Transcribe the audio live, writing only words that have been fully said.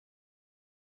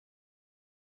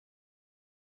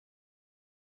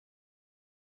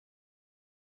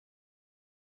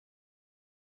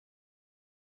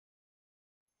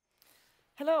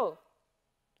Hello,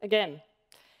 again.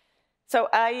 So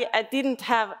I didn't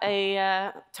have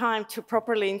a time to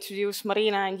properly introduce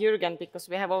Marina and Jürgen because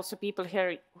we have also people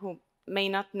here who may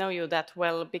not know you that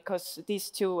well because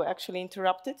these two actually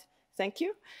interrupted. Thank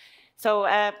you. So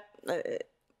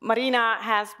Marina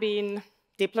has been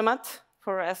diplomat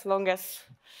for as long as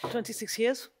 26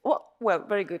 years. Well,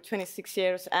 very good, 26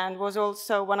 years, and was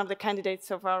also one of the candidates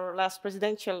of our last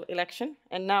presidential election,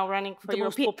 and now running for the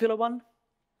most popular one.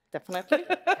 Definitely.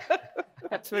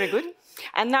 That's very good.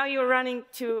 And now you're running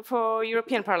for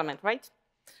European Parliament, right?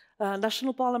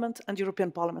 National Parliament and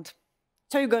European Parliament.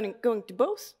 So you're going to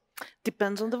both?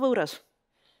 Depends on the voters.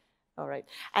 All right.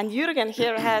 And Jürgen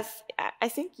here has, I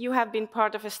think you have been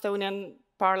part of Estonian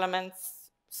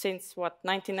parliaments since, what,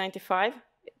 1995?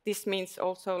 This means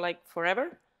also like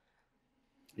forever?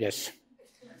 Yes.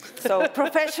 So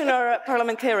professional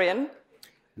parliamentarian.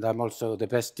 And I'm also the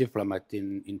best diplomat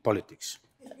in politics.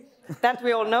 That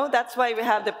we all know. That's why we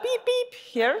have the beep beep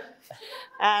here.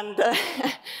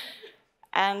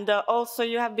 And also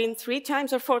you have been 3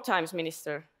 times or 4 times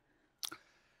minister?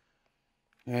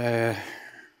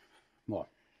 More.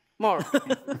 More.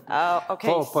 Okay.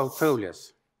 4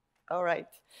 portfolios. All right.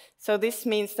 So this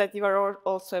means that you are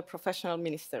also a professional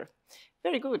minister.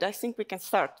 Very good. I think we can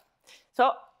start.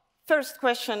 So first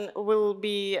question will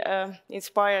be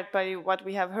inspired by what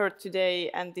we have heard today,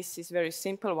 and this is a very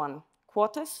simple one.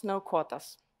 Quotas, no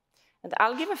quotas. And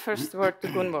I'll give a first word to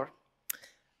Gunvor.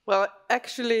 Well,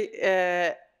 actually,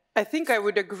 I think I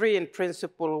would agree in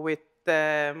principle with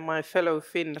my fellow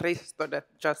Finn Risto that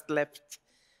just left.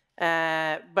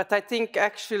 But I think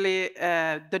actually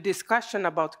the discussion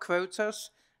about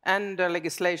quotas and the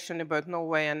legislation about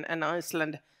Norway and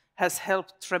Iceland has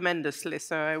helped tremendously.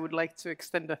 So I would like to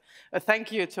extend a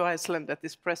thank you to Iceland that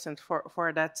is present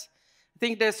for that. I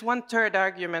think there's one third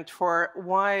argument for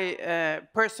why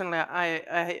personally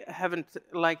I haven't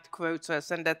liked quotas,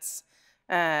 and that's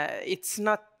it's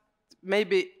not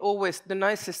maybe always the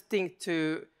nicest thing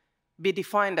to be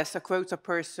defined as a quota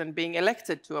person being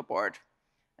elected to a board.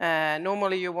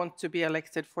 Normally you want to be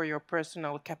elected for your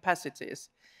personal capacities.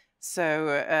 So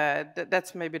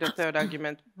that's maybe the third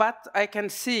argument. But I can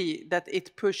see that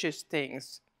it pushes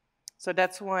things. So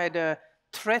that's why the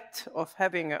threat of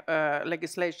having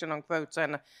legislation on quotas,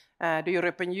 and the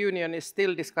European Union is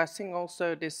still discussing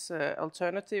also this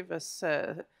alternative as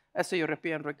a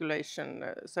European regulation.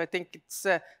 So I think it's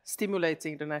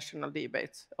stimulating the national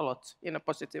debate a lot in a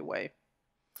positive way.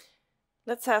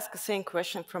 Let's ask the same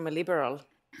question from a liberal.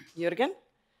 Jürgen,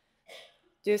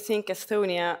 do you think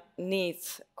Estonia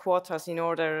needs quotas in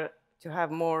order to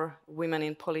have more women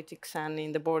in politics and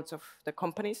in the boards of the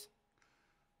companies?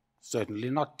 Certainly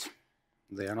not.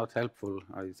 They are not helpful.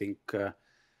 I think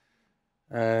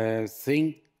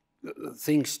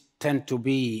things tend to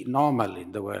be normal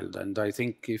in the world, and I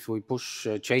think if we push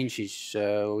changes,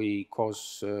 we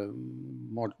cause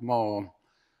more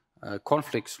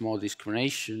conflicts, more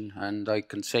discrimination, and I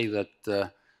can say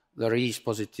that there is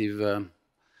positive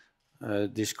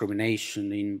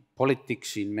discrimination in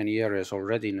politics in many areas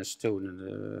already in Estonia,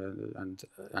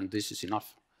 and this is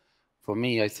enough. For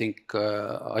me, I think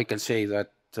I can say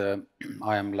that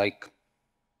I am like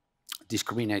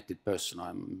discriminated person.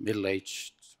 I'm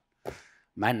middle-aged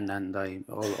man, and I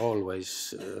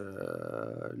always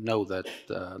know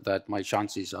that my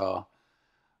chances are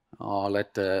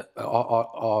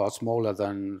smaller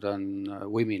than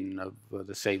women of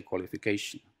the same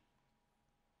qualification.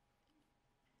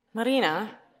 Marina,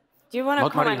 do you want to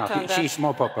comment Marina, on that? she's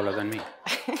more popular than me.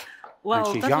 Well,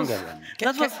 and she's younger than me.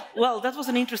 That was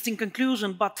an interesting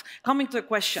conclusion, but coming to a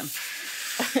question.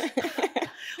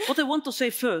 What I want to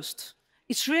say first,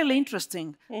 it's really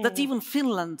interesting that even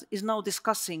Finland is now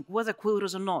discussing whether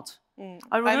quotas or not.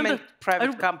 I meant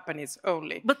private companies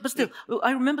only. But still,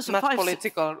 I remember some not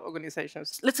political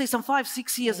organizations. Let's say some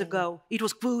 5-6 years ago, it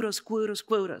was quotas.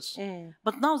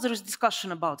 But now there is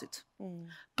discussion about it.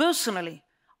 Personally,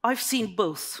 I've seen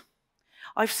both.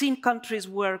 I've seen countries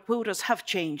where quotas have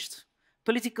changed.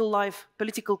 Political life,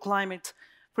 political climate.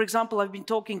 For example, I've been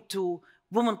talking to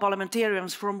women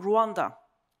parliamentarians from Rwanda,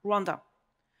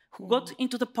 who got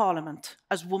into the parliament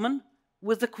as women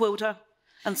with the quota,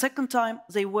 and second time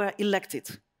they were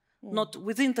elected, not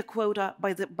within the quota,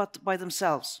 but by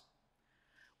themselves.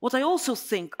 What I also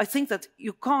think, that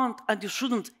you can't and you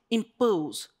shouldn't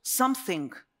impose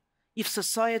something if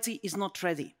society is not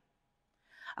ready.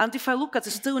 And if I look at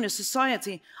Estonian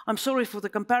society, I'm sorry for the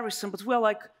comparison, but we're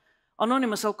like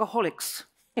anonymous alcoholics.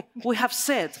 We have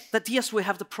said that, yes, we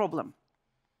have the problem.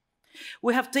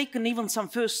 We have taken even some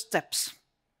first steps.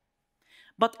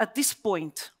 But at this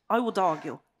point, I would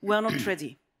argue we are not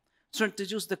ready to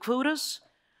introduce the quotas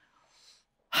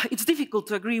it's difficult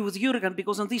to agree with Jürgen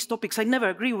because on these topics I never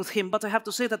agree with him, but I have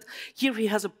to say that here he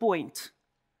has a point.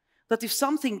 That if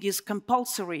something is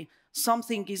compulsory,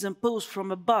 something is imposed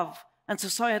from above, and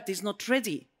society is not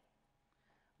ready,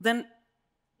 then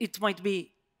it might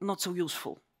be not so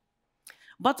useful.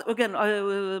 But again,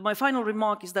 my final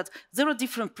remark is that there are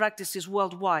different practices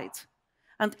worldwide,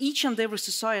 and each and every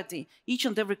society, each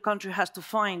and every country has to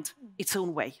find its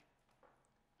own way.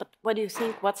 But what do you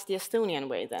think, what's the Estonian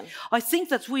way then? I think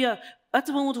that we are, at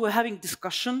the moment we're having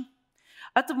discussion.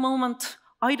 At the moment,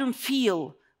 I don't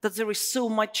feel that there is so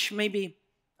much maybe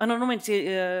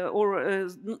anonymity or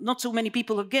not so many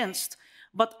people against,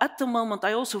 but at the moment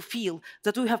I also feel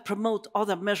that we have promote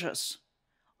other measures.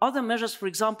 Other measures, for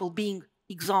example, being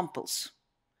examples,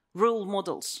 role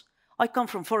models. I come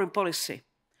from foreign policy.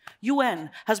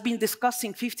 UN has been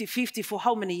discussing 50-50 for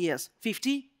how many years?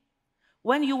 50?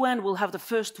 When UN will have the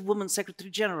first woman Secretary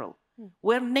General,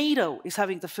 where NATO is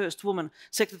having the first woman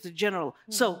Secretary General.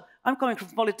 So I'm coming from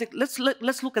politics.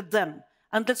 Let's look at them,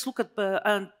 and let's look at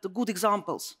the good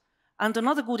examples. And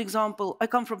another good example, I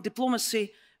come from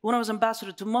diplomacy. When I was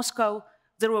ambassador to Moscow,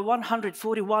 there were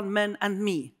 141 men and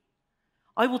me.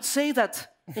 I would say that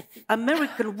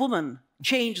American women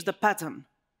changed the pattern.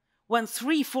 When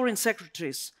 3 foreign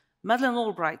secretaries, Madeleine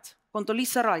Albright,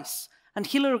 Condoleezza Rice, and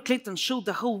Hillary Clinton showed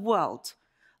the whole world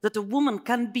that a woman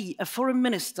can be a foreign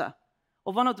minister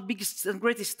of one of the biggest and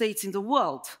greatest states in the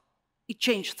world, it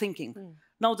changed thinking.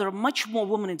 Now there are much more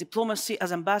women in diplomacy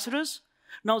as ambassadors.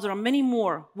 Now there are many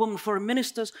more women foreign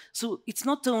ministers. So it's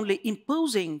not only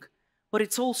imposing, but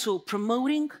it's also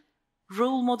promoting,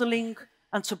 role modeling,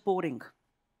 and supporting.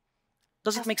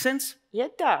 Does it make sense? Yeah,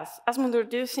 it does. Ásmundur,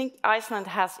 do you think Iceland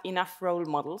has enough role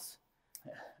models?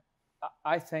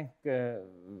 I think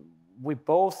we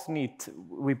both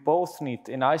need,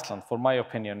 in Iceland, for my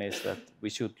opinion, is that we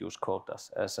should use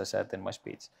quotas, as I said in my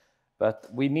speech. But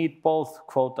we need both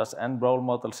quotas and role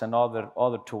models and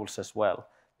other tools as well,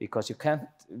 because you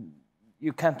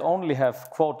can't only have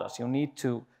quotas. You need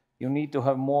to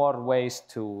have more ways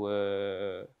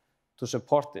to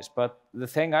support this. But the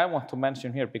thing I want to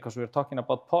mention here, because we're talking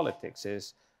about politics,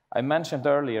 is I mentioned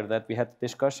earlier that we had a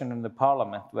discussion in the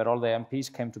parliament where all the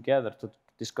MPs came together to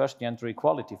discuss gender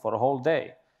equality for a whole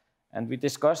day. And we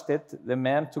discussed it, the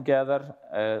men together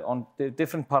on the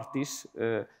different parties,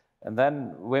 and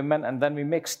then women, and then we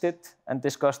mixed it and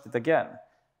discussed it again.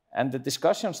 And the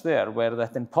discussions there were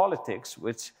that in politics,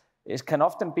 which can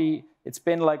often be, it's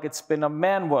been a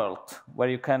man world where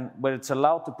it's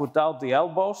allowed to put out the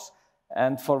elbows.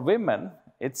 And for women,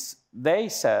 they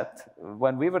said,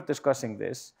 when we were discussing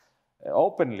this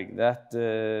openly, that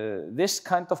this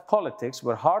kind of politics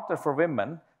were harder for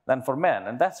women than for men.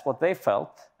 And that's what they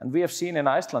felt. And we have seen in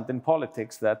Iceland in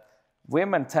politics that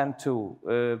women tend to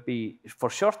be for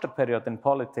shorter period in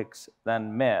politics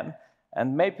than men.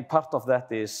 And maybe part of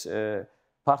that is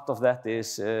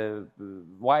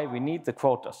why we need the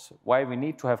quotas, why we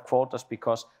need to have quotas,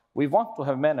 because we want to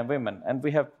have men and women, and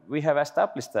we have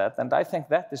established that. And I think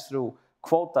that is through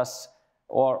quotas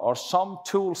or some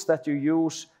tools that you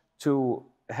use to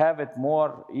have it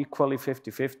more equally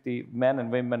 50-50, men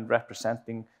and women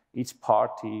representing each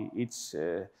party, each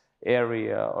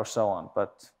area, or so on.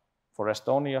 But for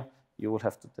Estonia, you will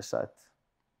have to decide.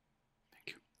 Thank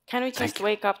you. Can we just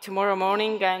wake up tomorrow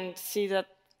morning and see that,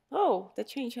 oh, the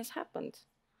change has happened?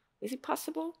 Is it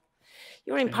possible?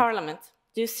 You're in parliament.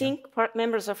 Do you think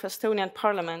members of Estonian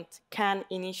parliament can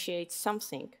initiate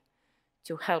something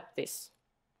to help this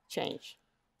change?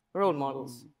 Role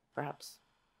models, perhaps?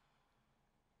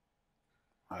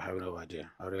 I have no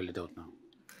idea. I really don't know.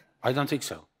 I don't think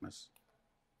so. Yes.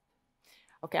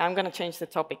 Okay, I'm going to change the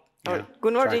topic. Yeah,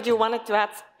 Gunvor, did you want to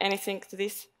add anything to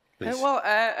this? Well,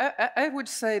 I would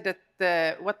say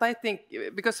that what I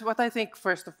think,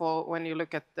 first of all, when you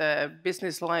look at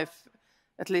business life,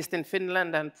 at least in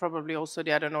Finland and probably also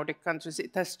the other Nordic countries,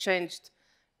 it has changed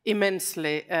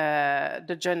immensely,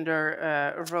 the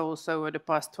gender roles over the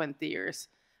past 20 years.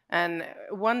 And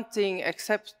one thing,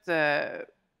 except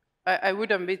I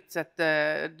would admit that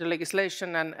the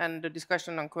legislation and the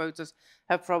discussion on quotas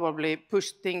have probably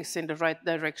pushed things in the right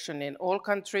direction in all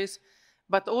countries,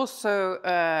 but also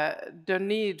the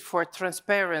need for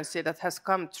transparency that has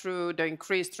come through the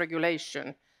increased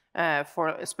regulation for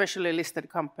especially listed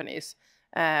companies,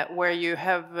 where you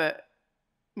have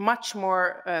much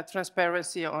more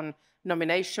transparency on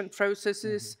nomination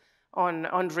processes,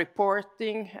 on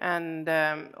reporting, and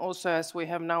also, as we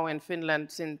have now in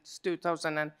Finland since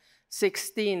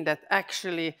 2016, that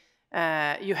actually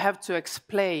you have to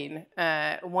explain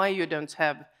why you don't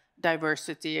have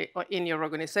diversity in your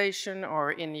organization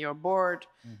or in your board.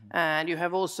 And you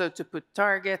have also to put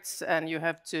targets, and you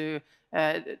have to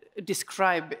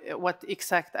describe what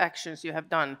exact actions you have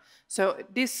done. So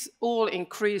this all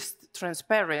increased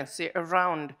transparency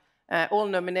around all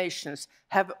nominations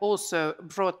have also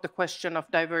brought the question of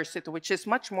diversity, which is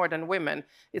much more than women.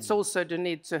 It's also the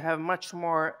need to have much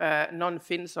more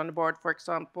non-Finns on board, for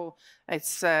example.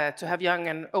 It's to have young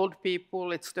and old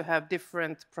people. It's to have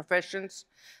different professions.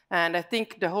 And I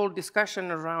think the whole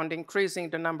discussion around increasing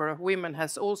the number of women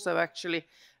has also actually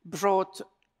brought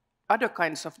other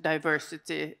kinds of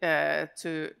diversity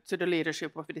to the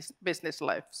leadership of this business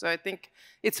life. So I think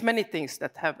it's many things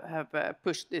that have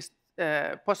pushed this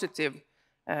positive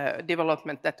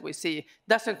development that we see.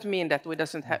 Doesn't mean that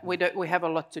we have a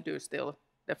lot to do still,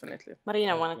 definitely.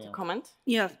 Marina wanted to comment.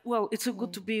 Yeah, well, it's so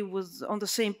good to be on the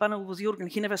same panel with Jürgen.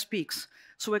 He never speaks,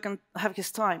 so I can have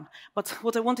his time. But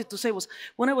what I wanted to say was,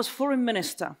 when I was foreign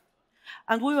minister,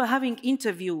 and we were having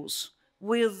interviews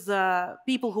with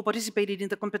people who participated in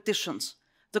the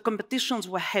competitions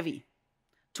were heavy,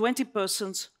 20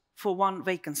 persons for one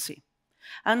vacancy.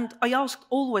 And I asked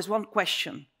always one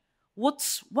question: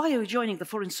 why are you joining the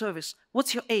Foreign Service?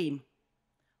 What's your aim?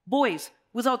 Boys,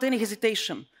 without any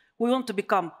hesitation, we want to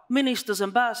become ministers,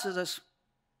 ambassadors.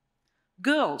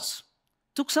 Girls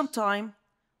took some time,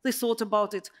 they thought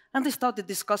about it, and they started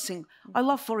discussing, I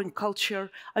love foreign culture,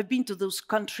 I've been to those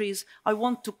countries, I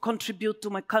want to contribute to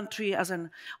my country as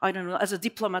as a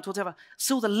diplomat, whatever.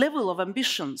 So the level of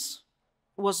ambitions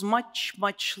was much,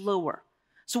 much lower.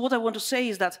 So what I want to say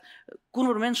is that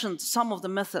Gunvor mentioned some of the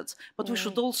methods, but we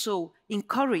should also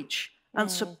encourage and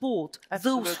support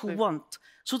those who want,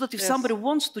 so that if somebody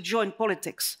wants to join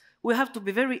politics, we have to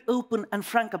be very open and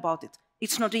frank about it.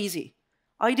 It's not easy.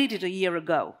 I did it a year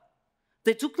ago.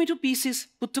 They took me to pieces,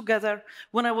 put together.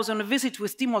 When I was on a visit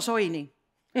with Timo Soini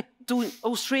to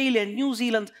Australia and New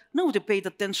Zealand, nobody paid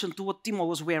attention to what Timo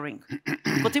was wearing.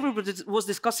 But everybody was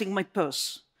discussing my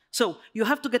purse. So you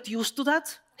have to get used to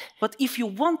that. But if you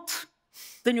want,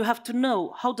 then you have to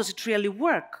know how does it really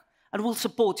work, and we'll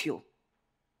support you.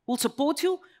 We'll support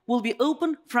you, we'll be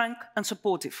open, frank, and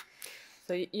supportive.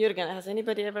 So Jürgen, has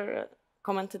anybody ever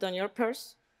commented on your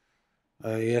purse?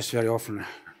 Yes, very often.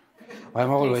 I'm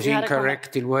always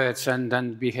incorrect in words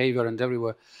and behavior and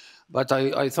everywhere. But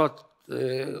I thought,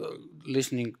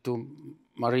 listening to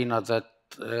Marina, that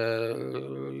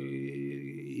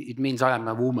it means I am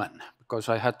a woman, because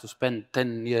I had to spend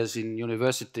 10 years in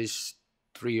universities,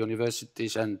 3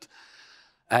 universities, and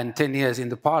 10 years in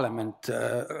the parliament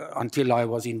until I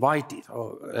was invited.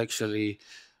 Actually,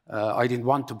 I didn't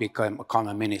want to become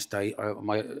a minister.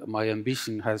 My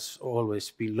ambition has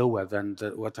always been lower than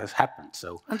what has happened.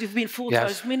 So. And you've been 4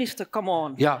 times minister, come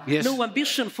on. Yeah, yes. No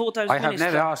ambition, 4 times minister. I have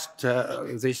never asked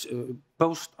this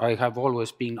post. I have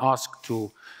always been asked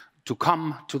to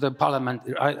come to the parliament.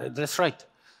 That's right.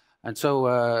 And so,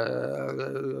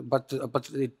 but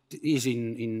it is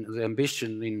in the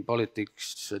ambition in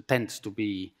politics tends to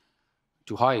be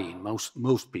too high in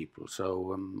most people.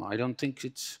 So I don't think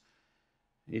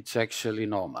it's actually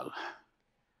normal.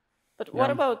 But what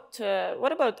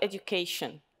about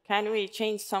education? Can we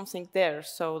change something there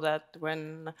so that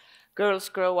when girls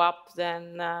grow up,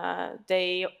 then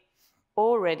they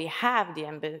already have the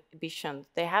ambition,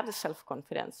 they have the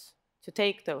self-confidence to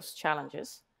take those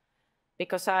challenges?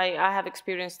 Because I have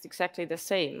experienced exactly the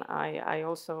same. I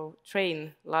also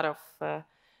train a lot of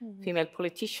female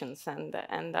politicians,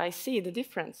 and I see the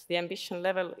difference. The ambition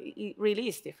level really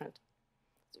is different.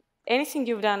 Anything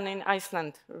you've done in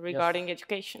Iceland regarding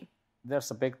education?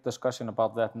 There's a big discussion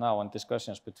about that now, and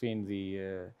discussions between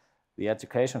the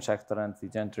education sector and the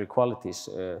gender equalities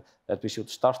that we should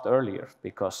start earlier,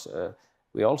 because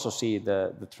we also see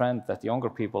the trend that younger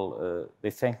people,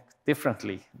 they think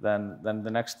differently than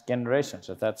the next generation.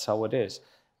 So that's how it is,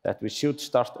 that we should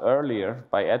start earlier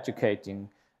by educating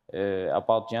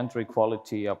about gender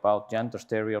equality, about gender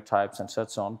stereotypes and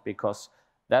such on, because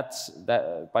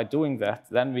by doing that,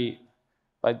 then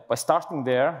by starting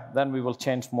there, then we will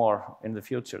change more in the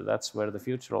future. That's where the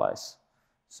future lies.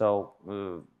 So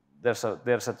there's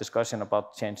a discussion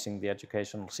about changing the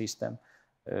educational system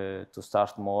to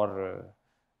start more,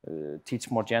 teach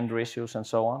more gender issues and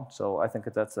so on. So I think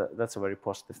that's a very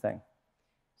positive thing.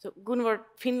 So Gunvor,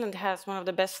 Finland has one of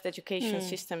the best education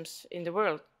systems in the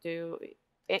world.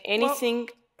 Anything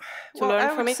to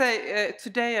learn from it? I would say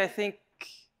today I think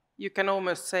you can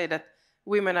almost say that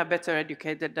women are better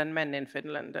educated than men in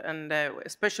Finland, and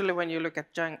especially when you look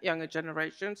at younger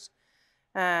generations,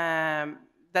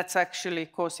 that's actually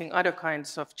causing other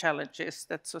kinds of challenges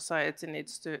that society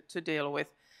needs to deal with.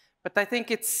 But I think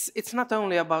it's not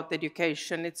only about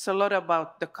education, it's a lot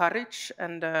about the courage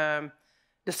and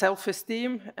the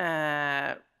self-esteem.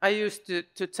 I used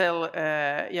to tell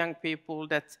young people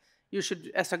that you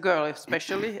should, as a girl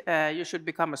especially, you should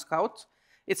become a scout.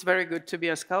 It's very good to be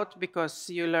a scout because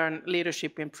you learn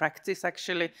leadership in practice.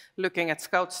 Actually, looking at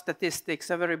scout statistics,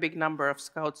 a very big number of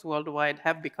scouts worldwide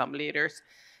have become leaders.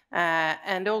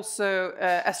 And also,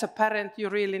 as a parent, you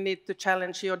really need to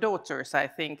challenge your daughters, I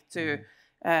think, to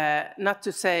not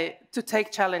to say, to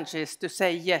take challenges, to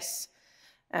say yes.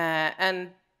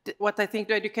 And what I think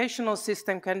the educational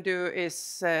system can do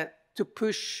is to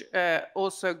push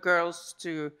also girls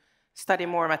to study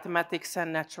more mathematics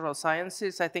and natural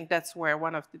sciences. I think that's where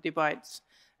one of the divides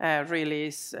really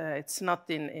is. It's not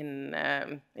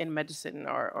in medicine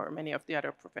or many of the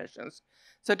other professions.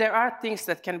 So there are things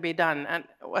that can be done. And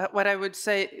what I would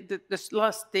say, the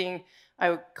last thing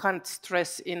I can't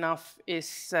stress enough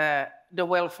is the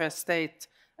welfare state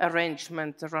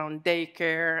arrangement around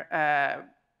daycare,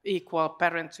 equal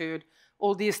parenthood,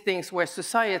 all these things where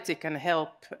society can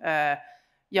help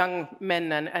young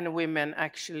men and women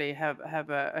actually have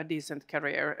a decent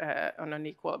career on an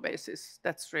equal basis.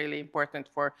 That's really important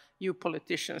for you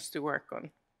politicians to work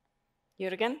on.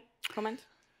 Jürgen, comment?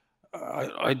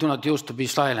 I do not used to be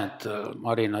silent.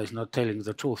 Marina is not telling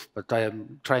the truth, but I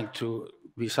am trying to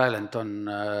be silent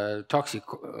on toxic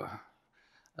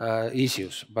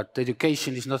issues. But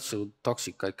education is not so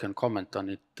toxic. I can comment on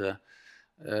it.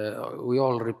 We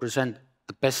all represent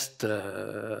the best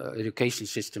education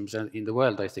systems in the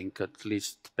world, I think, at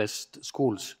least best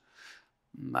schools.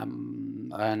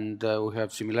 And we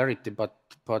have similarity, but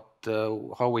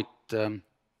how it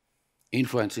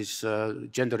influences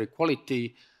gender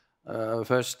equality.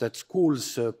 First, at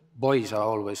schools, boys are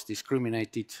always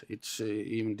discriminated. It's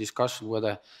even discussion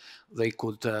whether they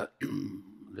could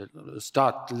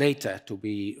start later to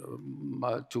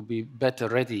be better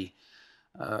ready.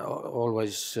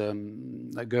 Always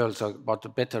girls are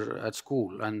but better at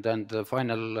school, and then the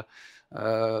final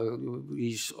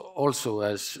is also,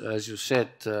 as you said,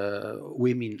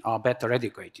 women are better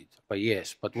educated by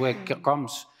years. But where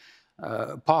comes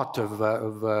part of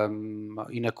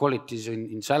inequalities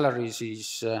in salaries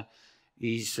is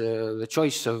the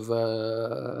choice of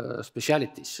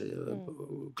specialities.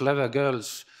 Clever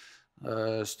girls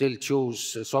still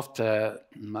choose software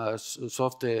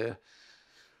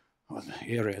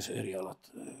areas,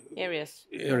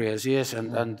 yes,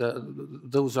 and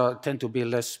those tend to be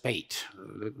less paid.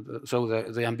 So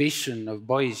the ambition of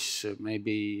boys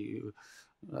maybe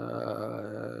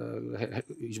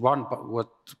is one, but what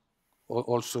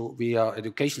also via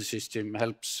education system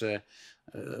helps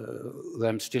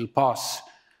them still pass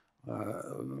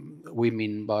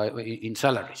women in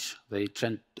salaries. They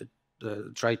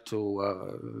try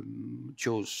to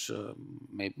choose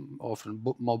maybe often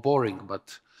more boring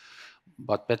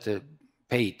but better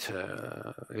paid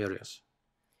areas.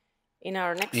 In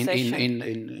our next session,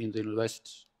 in the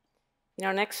universities. In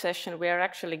our next session, we are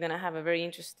actually going to have a very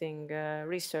interesting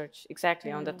research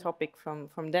exactly on the topic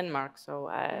from Denmark. So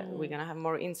we're going to have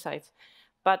more insights.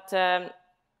 But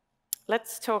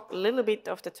let's talk a little bit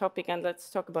of the topic, and let's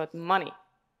talk about money.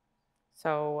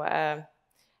 So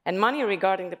and money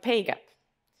regarding the pay gap.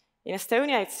 In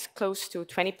Estonia, it's close to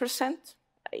 20%.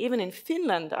 Even in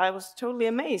Finland, I was totally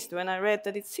amazed when I read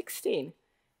that it's 16.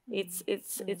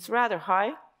 It's rather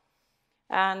high.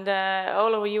 And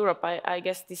all over Europe, I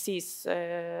guess this is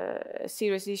a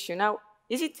serious issue. Now,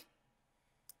 is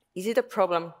it a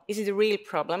problem? Is it a real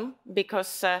problem?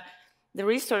 Because the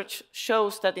research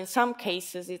shows that in some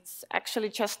cases, it's actually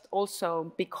just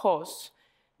also because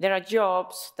there are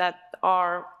jobs that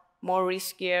are more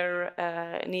riskier,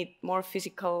 need more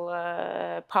physical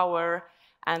power,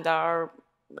 and are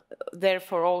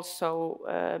therefore also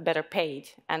better paid.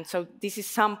 And so this is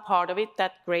some part of it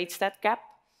that creates that gap.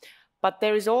 But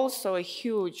there is also a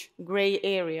huge gray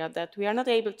area that we are not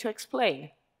able to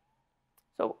explain.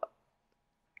 So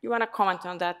you want to comment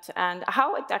on that and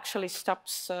how it actually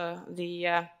stops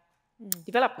the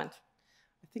development?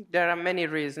 I think there are many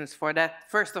reasons for that.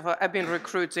 First of all, I've been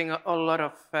recruiting a lot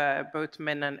of both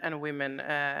men and women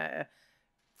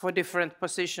for different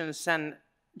positions. And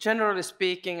generally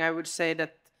speaking, I would say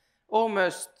that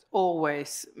almost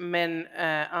always men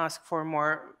ask for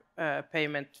more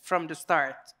payment from the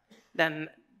start than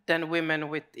women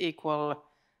with equal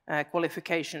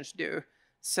qualifications do.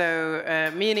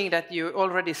 So meaning that you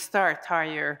already start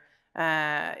higher,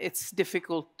 it's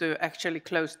difficult to actually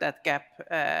close that gap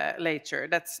later.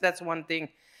 That's one thing.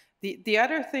 The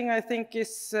other thing I think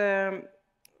is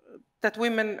that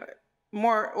women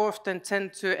more often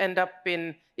tend to end up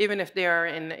in, even if they are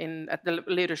at the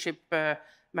leadership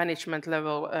management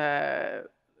level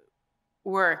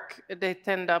work, they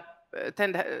tend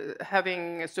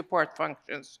having support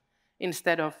functions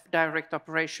instead of direct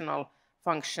operational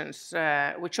functions,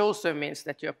 which also means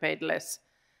that you're paid less.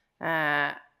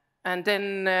 And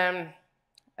then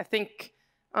I think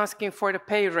asking for the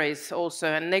pay raise also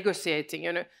and negotiating,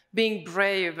 you know, being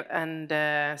brave and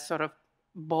sort of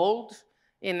bold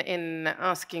in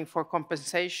asking for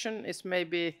compensation is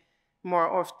maybe more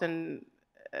often,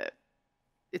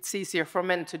 it's easier for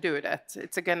men to do that.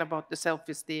 It's again about the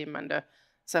self-esteem and the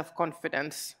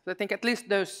self-confidence. So I think at least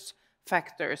those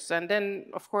factors. And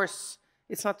then, of course,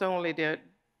 it's not only the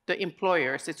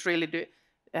employers, it's really the,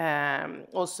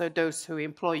 also those who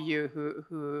employ you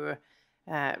who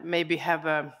maybe have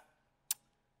a,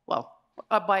 well,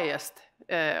 are biased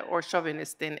or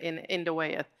chauvinist in the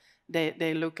way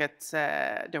they look at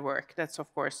the work. That's,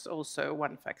 of course, also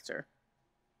one factor.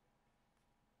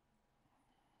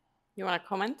 You want to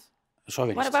comment?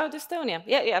 Chauvinist. What about Estonia?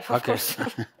 Yeah, of course.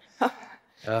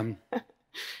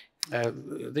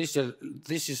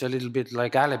 This is a little bit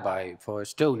like alibi for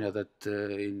Estonia, that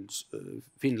in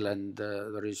Finland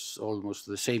there is almost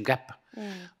the same gap.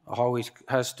 How it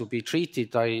has to be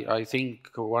treated, I think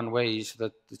one way is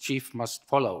that the chief must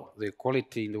follow the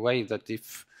equality in the way that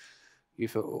if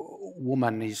a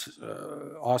woman is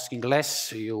asking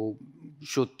less, you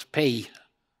should pay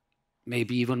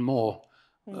maybe even more,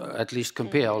 at least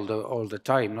compare all the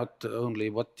time, not only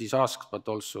what is asked, but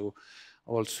also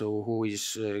who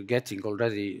is getting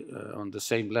already on the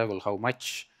same level, how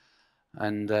much.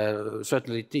 And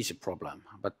certainly it is a problem.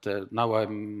 But now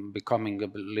I'm becoming a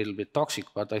little bit toxic,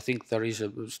 but I think there is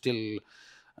still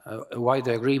a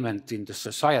wider agreement in the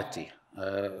society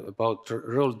about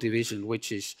role division,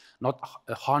 which is not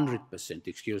 100%,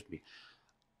 excuse me,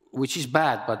 which is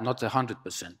bad, but not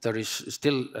 100%. There is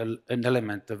still an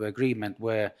element of agreement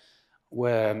where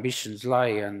ambitions lie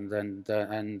and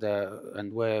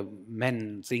where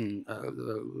men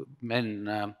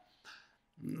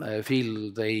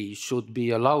feel they should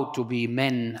be allowed to be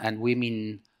men, and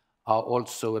women are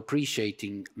also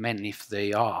appreciating men if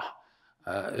they are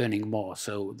earning more.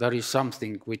 So there is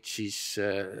something which is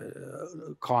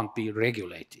can't be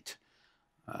regulated.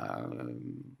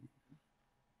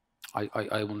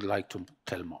 I would like to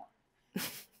tell more.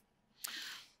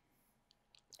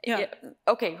 Yeah.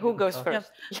 Okay, who goes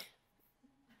first? Yeah.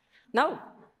 No,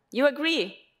 you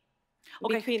agree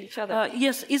between each other.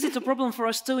 Yes, is it a problem for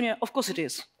Estonia? Of course it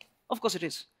is. Of course it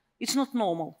is. It's not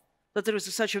normal that there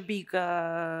is such a big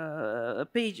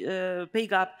pay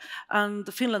gap,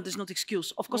 and Finland is not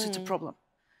excuse. Of course it's a problem.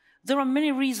 There are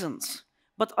many reasons,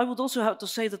 but I would also have to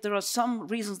say that there are some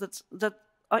reasons that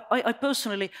I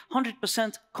personally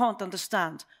 100% can't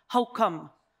understand. How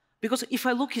come? Because if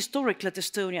I look historically at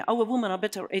Estonia, our women are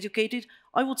better educated.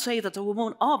 I would say that our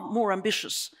women are more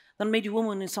ambitious than maybe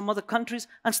women in some other countries,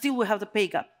 and still we have the pay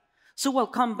gap. So I'll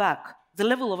come back, the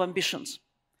level of ambitions.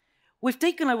 We've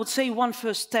taken, I would say, one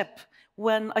first step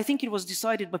when I think it was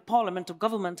decided by parliament or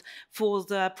government for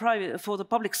the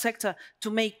public sector to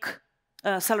make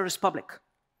salaries public.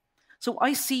 So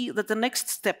I see that the next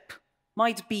step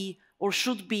might be or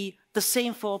should be the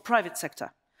same for private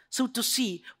sector. So to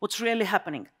see what's really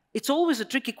happening. It's always a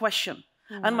tricky question.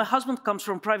 And my husband comes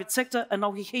from private sector and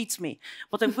now he hates me.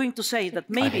 But I'm going to say that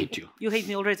maybe... I hate you. You hate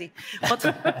me already.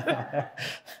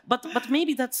 But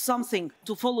maybe that's something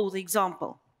to follow the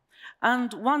example.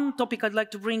 And one topic I'd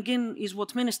like to bring in is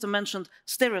what Minister mentioned,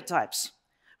 stereotypes.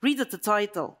 Read at the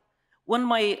title. When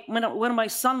my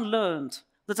son learned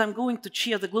that I'm going to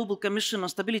chair the Global Commission on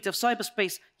Stability of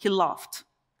Cyberspace, he laughed.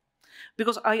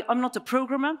 Because I'm not a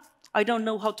programmer, I don't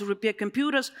know how to repair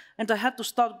computers, and I had to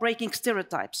start breaking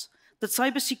stereotypes. That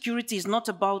cybersecurity is not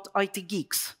about IT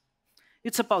geeks.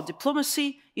 It's about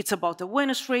diplomacy, it's about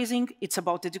awareness raising, it's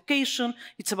about education,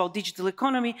 it's about digital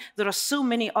economy. There are so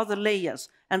many other layers,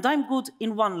 and I'm good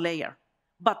in one layer.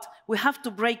 But we have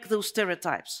to break those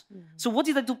stereotypes. So what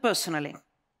did I do personally?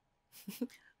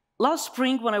 Last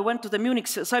spring, when I went to the Munich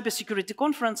cybersecurity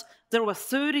conference, there were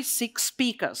 36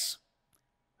 speakers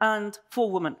and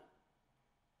 4 women.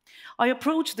 I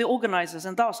approached the organizers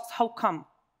and asked, how come?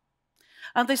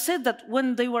 And they said that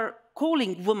when they were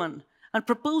calling women and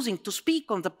proposing to speak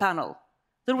on the panel,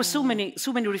 there were so many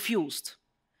refused.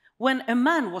 When a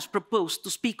man was proposed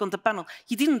to speak on the panel,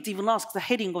 he didn't even ask the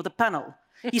heading of the panel.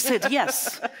 He said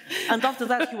yes. And after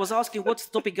that, he was asking, what's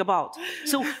the topic about?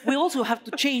 So we also have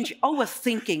to change our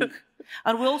thinking.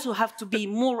 And we also have to be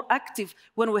more active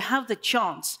when we have the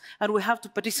chance and we have to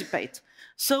participate.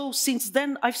 So since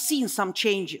then, I've seen some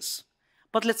changes.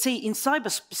 But let's say in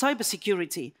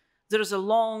cybersecurity, there is a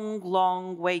long,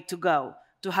 long way to go.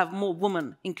 to have more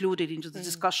women included into the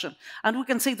discussion. And we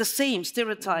can say the same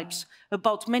stereotypes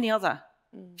about many other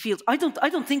fields. I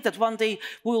don't think that one day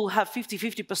we will have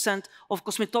 50-50% of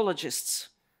cosmetologists.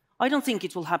 I don't think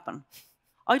it will happen.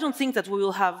 I don't think that we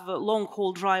will have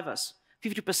long-haul drivers,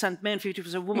 50% men,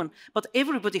 50% women. But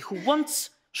everybody who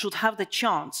wants should have the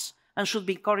chance and should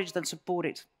be encouraged and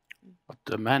supported. But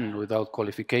the man without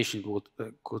qualification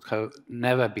could have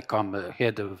never become a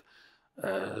head of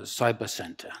cyber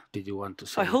center. Did you want to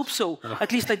say? I hope so.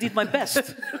 At least I did my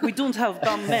best. We don't have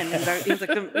dumb men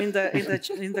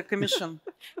in the commission.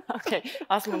 Okay,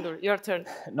 Ásmundur, your turn.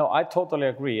 No, I totally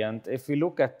agree. And if we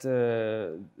look at,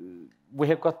 we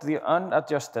have got the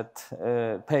unadjusted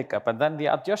pay gap and then the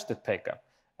adjusted pay gap.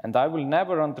 And I will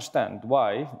never understand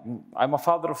why. I'm a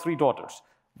father of 3 daughters.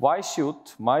 Why should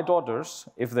my daughters,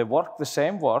 if they work the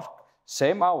same work,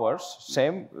 same hours,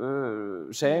 same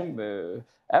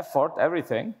effort,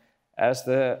 everything, as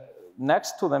the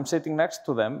next to them, sitting next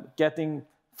to them, getting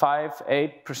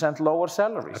 5-8% lower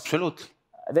salaries? Absolutely.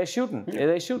 They shouldn't.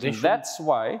 They shouldn't. That's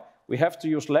why we have to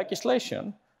use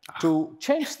legislation to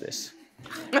change this.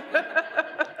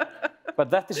 But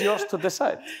that is yours to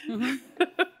decide.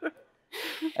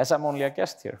 As I'm only a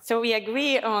guest here. So we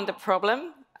agree on the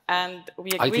problem, and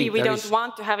we agree we don't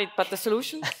want to have it, but the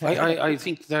solution? I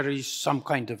think there is some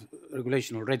kind of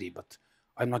regulation already, but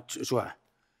I'm not sure.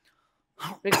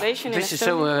 Regulation this is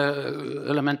so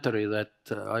elementary that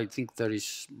I think there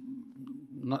is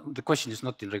not, the question is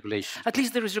not in regulation. At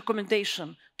least there is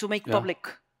recommendation to make public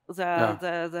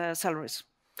the salaries.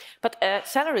 But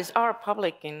salaries are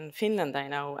public in Finland, I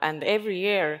know, and every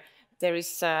year there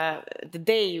is the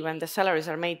day when the salaries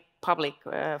are made public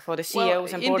for the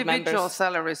CEOs and board members. Individual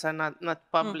salaries are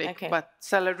not public, but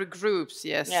salary groups,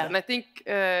 yes. Yeah. And I think,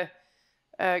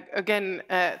 again,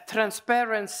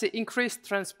 transparency, increased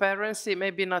transparency,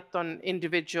 maybe not on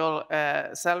individual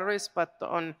salaries, but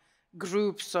on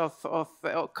groups of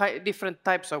different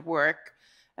types of work.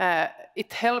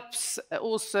 It helps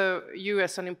also you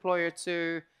as an employer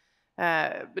to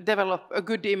develop a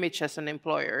good image as an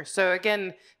employer. So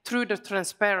again, through the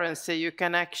transparency, you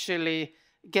can actually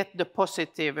get the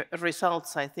positive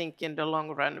results, I think, in the long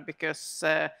run, because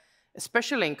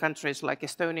especially in countries like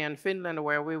Estonia and Finland,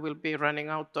 where we will be running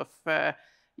out of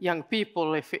young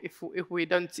people if we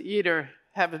don't either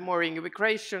have more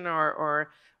immigration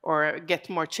or get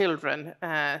more children.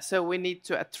 So we need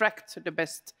to attract the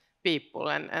best people,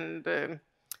 and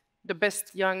the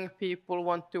best young people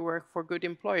want to work for good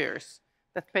employers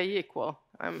that pay equal.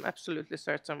 I'm absolutely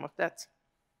certain of that.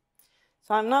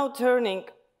 So I'm now turning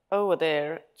over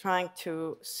there, trying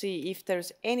to see if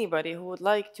there's anybody who would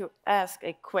like to ask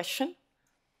a question.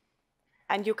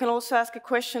 And you can also ask a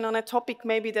question on a topic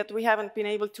maybe that we haven't been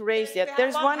able to raise yet.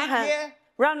 There's one hand. Here.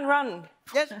 Run.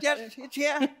 Yes, it's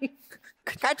here.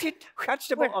 Catch it. Catch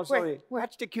the ball. Oh, sorry.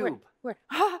 Catch the cube. Where?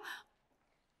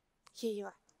 Here you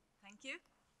are. Thank you.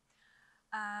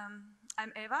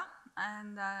 I'm Eva,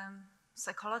 and I'm a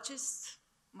psychologist,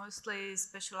 mostly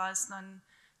specialized on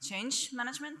change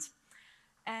management.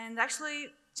 And actually,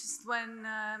 just when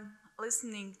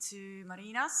listening to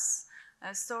Marina's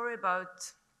story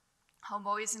about how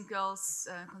boys and girls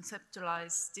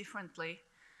conceptualize differently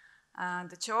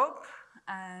the job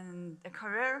and the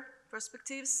career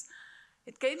perspectives,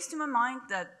 it came to my mind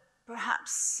that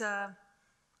perhaps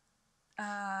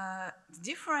the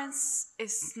difference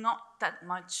is not that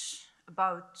much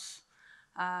about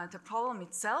the problem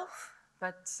itself,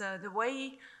 but the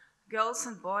way girls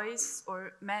and boys,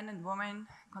 or men and women,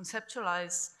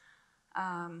 conceptualize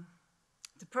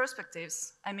the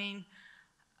perspectives. I mean,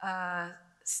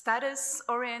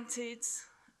 status-oriented,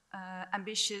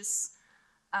 ambitious,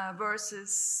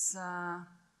 versus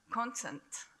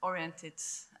content-oriented,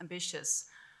 ambitious.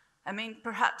 I mean,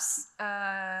 perhaps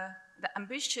the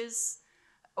ambitious,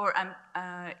 or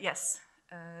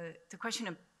the question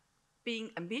of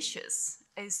being ambitious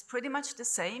is pretty much the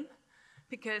same,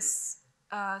 because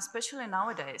especially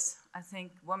nowadays, I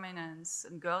think women and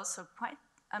girls are quite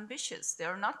ambitious. They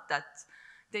are not that,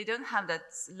 they don't have that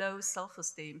low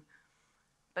self-esteem.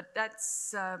 But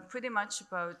that's pretty much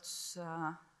about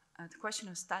the question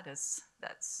of status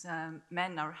that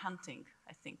men are hunting,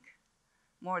 I think,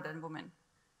 more than women.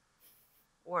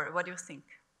 Or what do you think?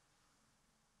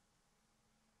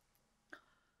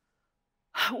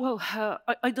 Well,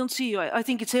 I don't see you. I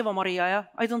think it's Eva-Maria, yeah?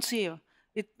 I don't see you.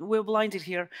 We're blinded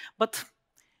here. But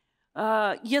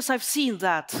yes, I've seen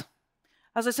that.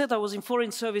 As I said, I was in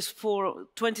foreign service for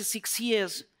 26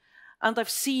 years, and I've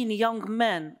seen young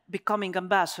men becoming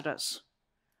ambassadors.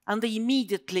 And they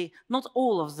immediately, not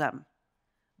all of them,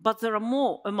 but there are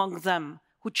more among them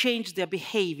who change their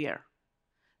behavior.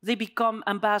 they become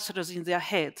ambassadors in their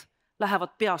head,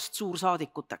 lähevad peast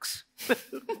suursaadikuteks.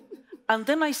 And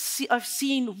then I've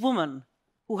seen women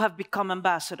who have become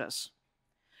ambassadors.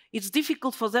 It's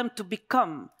difficult for them to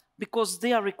become because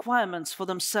their requirements for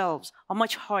themselves are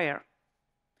much higher.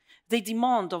 They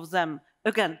demand of them,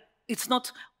 again, it's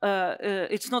not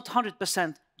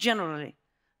 100% generally.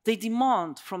 They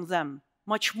demand from them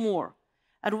much more.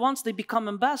 And once they become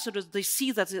ambassadors, they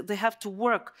see that they have to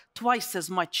work twice as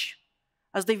much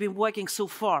as they've been working so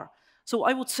far. So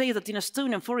I would say that in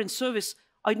Estonian Foreign Service,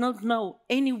 I don't know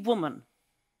any woman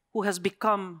who has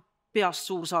become peast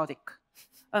suursaadik,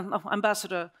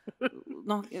 ambassador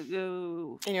no,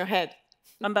 in your head.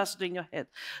 Ambassador in your head.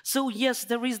 So yes,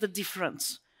 there is the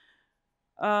difference.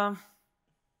 The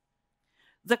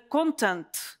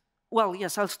content, well,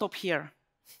 yes, I'll stop here.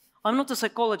 I'm not a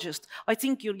psychologist. I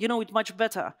think you know it much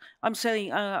better. I'm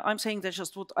saying that's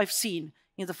just what I've seen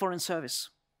in the Foreign Service.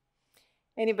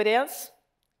 Anybody else?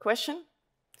 Question?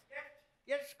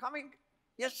 Yes, coming.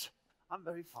 Yes, I'm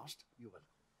very fast. You will.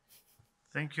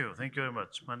 Thank you very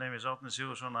much. My name is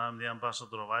Ásmundur. I'm the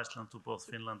ambassador of Iceland to both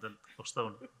Finland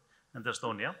and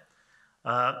Estonia.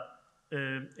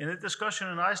 In a discussion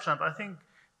in Iceland, I think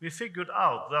we figured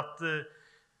out that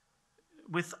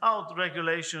without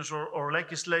regulations or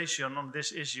legislation on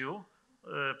this issue,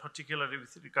 particularly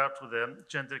with regard to the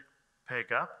gender pay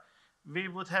gap, we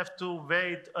would have to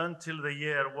wait until the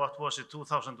year, what was it,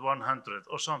 2100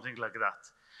 or something like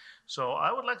that. So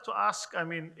I would like to ask, I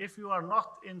mean, if you are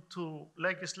not into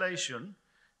legislation,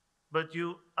 but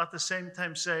you at the same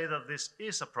time say that this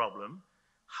is a problem,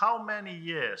 how many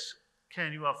years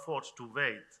can you afford to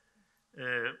wait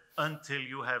until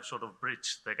you have sort of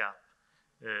bridged the gap,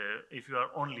 if you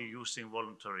are only using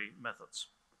voluntary methods?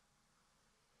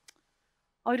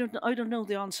 I don't know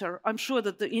the answer. I'm sure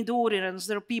that in the audience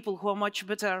there are people who are much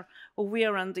better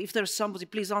aware, and if there's somebody,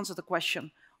 please answer the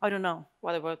question. I don't know.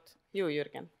 What about you,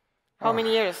 Jürgen? How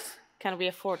many years can we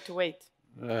afford to wait?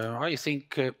 I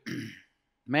think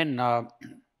men are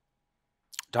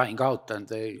dying out, and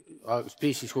they are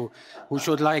species who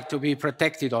should like to be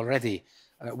protected already.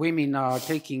 Women are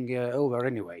taking over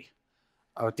anyway.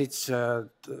 It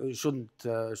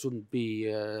shouldn't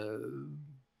be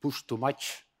pushed too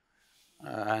much,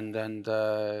 and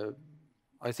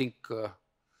I think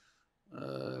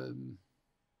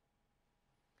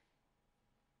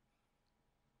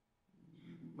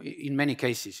in many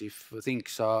cases, if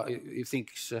things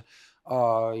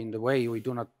are in the way we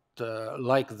do not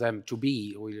like them to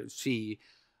be, we'll see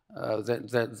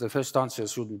that the first answer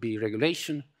shouldn't be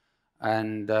regulation,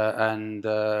 and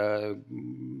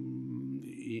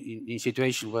in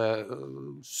situation where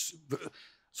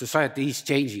society is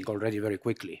changing already very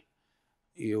quickly,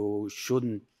 you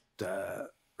shouldn't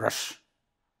rush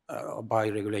by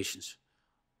regulations.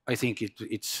 I think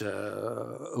it's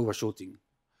overshooting.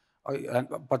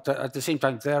 But at the same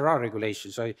time, there are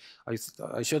regulations. I'm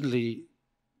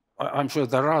sure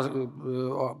there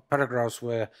are paragraphs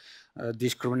where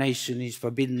discrimination is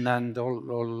forbidden, and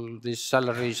all these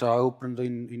salaries are opened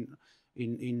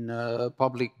in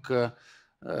public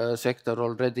sector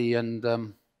already, and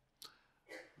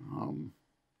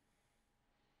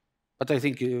but I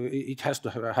think it has to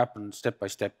happen step by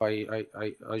step. I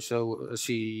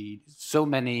see so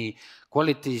many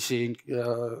qualities in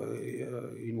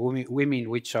women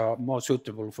which are more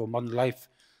suitable for modern life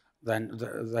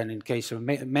than in case of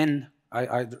men.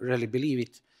 I really believe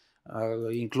it,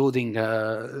 including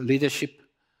leadership,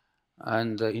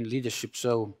 and in leadership.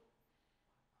 So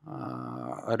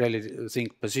I really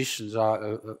think positions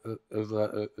of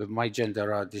my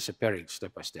gender are disappearing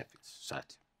step by step. It's sad.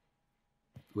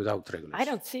 Without regulation. I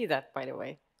don't see that, by the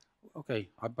way. Okay,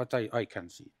 but I can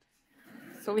see it.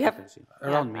 So we have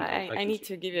around me. I need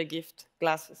to give you a gift,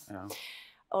 glasses. Yeah.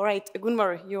 All right,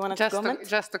 Gunvor, you want to comment?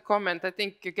 Just a comment. I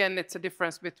think again it's a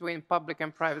difference between public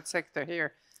and private sector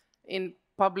here. In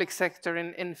public sector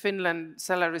in Finland,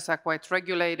 salaries are quite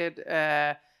regulated.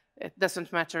 It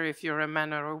doesn't matter if you're a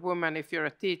man or a woman. If you're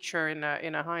a teacher in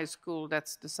a high school,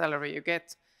 that's the salary you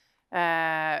get.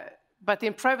 But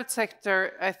in private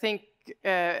sector, I think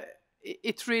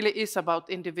it really is about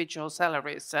individual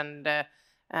salaries, and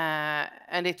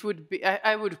it would be.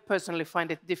 I would personally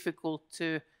find it difficult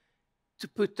to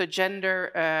put the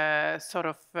gender sort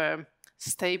of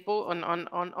stable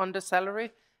on the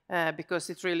salary, because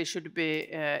it really should be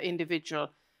individual.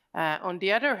 On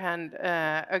the other hand,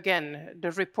 again,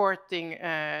 the reporting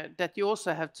that you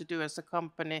also have to do as a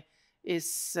company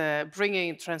is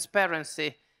bringing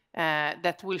transparency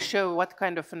that will show what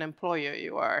kind of an employer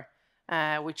you are.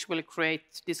 Which will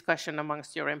create discussion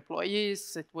amongst your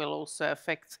employees. It will also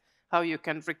affect how you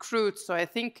can recruit. So I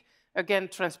think again,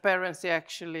 transparency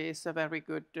actually is a very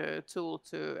good tool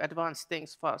to advance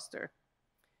things faster.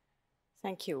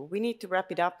 Thank you. We need to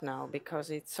wrap it up now because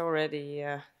it's already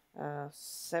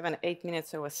 7-8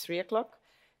 minutes over 3 o'clock.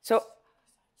 So,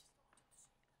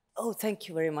 oh, thank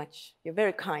you very much. You're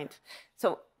very kind.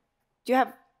 So, do you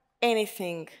have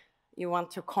anything you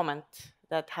want to comment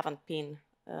that haven't been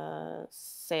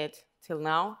said till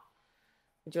now?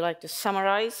 Would you like to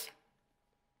summarize?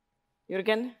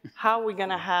 Jürgen, how are we going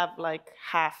to have like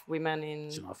half women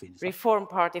in Reform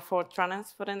Party for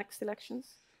Trans for the next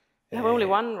elections? We have only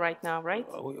one right now, right?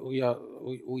 We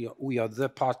are the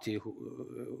party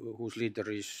whose leader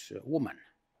is a woman.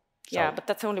 So yeah, but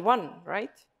that's only one,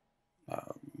 right?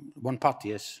 One party,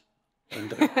 yes. And,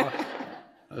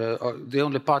 the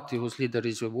only party whose leader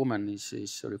is a woman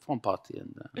is a Reform Party.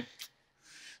 And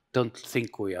don't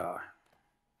think we are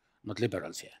not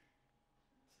liberals here.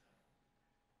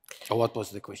 Or what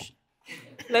was the question?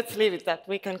 Let's leave it that.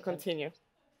 We can continue.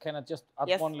 Can I just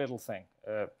add one little thing?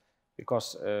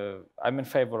 Because I'm in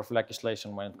favor of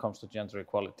legislation when it comes to gender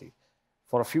equality.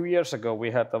 For a few years ago, we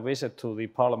had a visit to the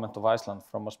Parliament of Iceland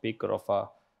from a speaker of a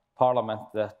parliament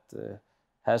that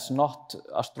has not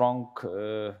a strong,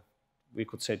 we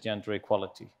could say, gender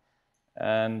equality.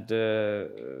 And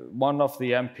one of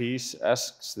the MPs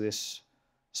asks this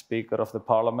speaker of the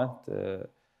parliament,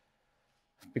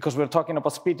 because we're talking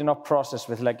about speeding up process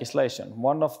with legislation.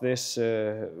 One of this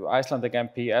Icelandic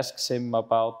MP asks him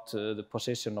about the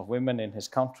position of women in his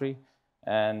country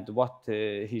and what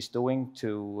he's doing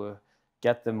to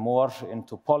get them more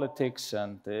into politics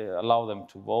and allow them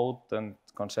to vote and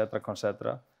etc.,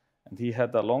 etc. And he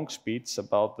had a long speech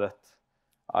about that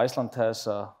Iceland has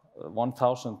a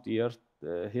 1,000-year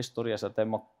history as a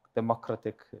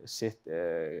democratic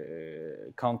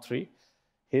country.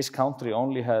 His country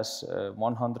only has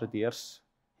 100 years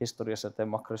history as a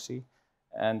democracy,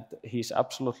 and he's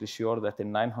absolutely sure that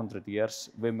in 900 years,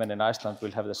 women in Iceland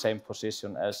will have the same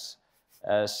position as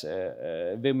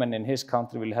women in his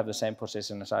country will have the same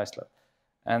position as Iceland.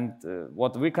 And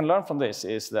what we can learn from this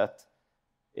is that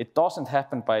it doesn't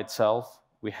happen by itself.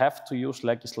 We have to use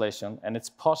legislation, and it's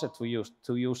possible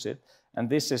to use it. And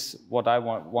this is what I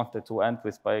wanted to end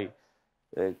with by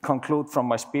conclude from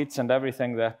my speech and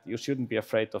everything, that you shouldn't be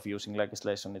afraid of using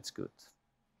legislation. It's good.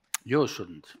 You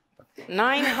shouldn't.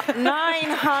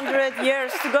 900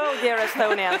 years to go, dear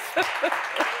Estonians.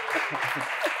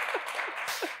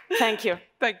 Thank you.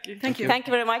 Thank you. Thank you. Thank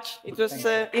you very much. It was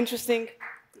interesting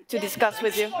to discuss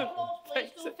with you.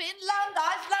 Finland,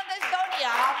 Iceland.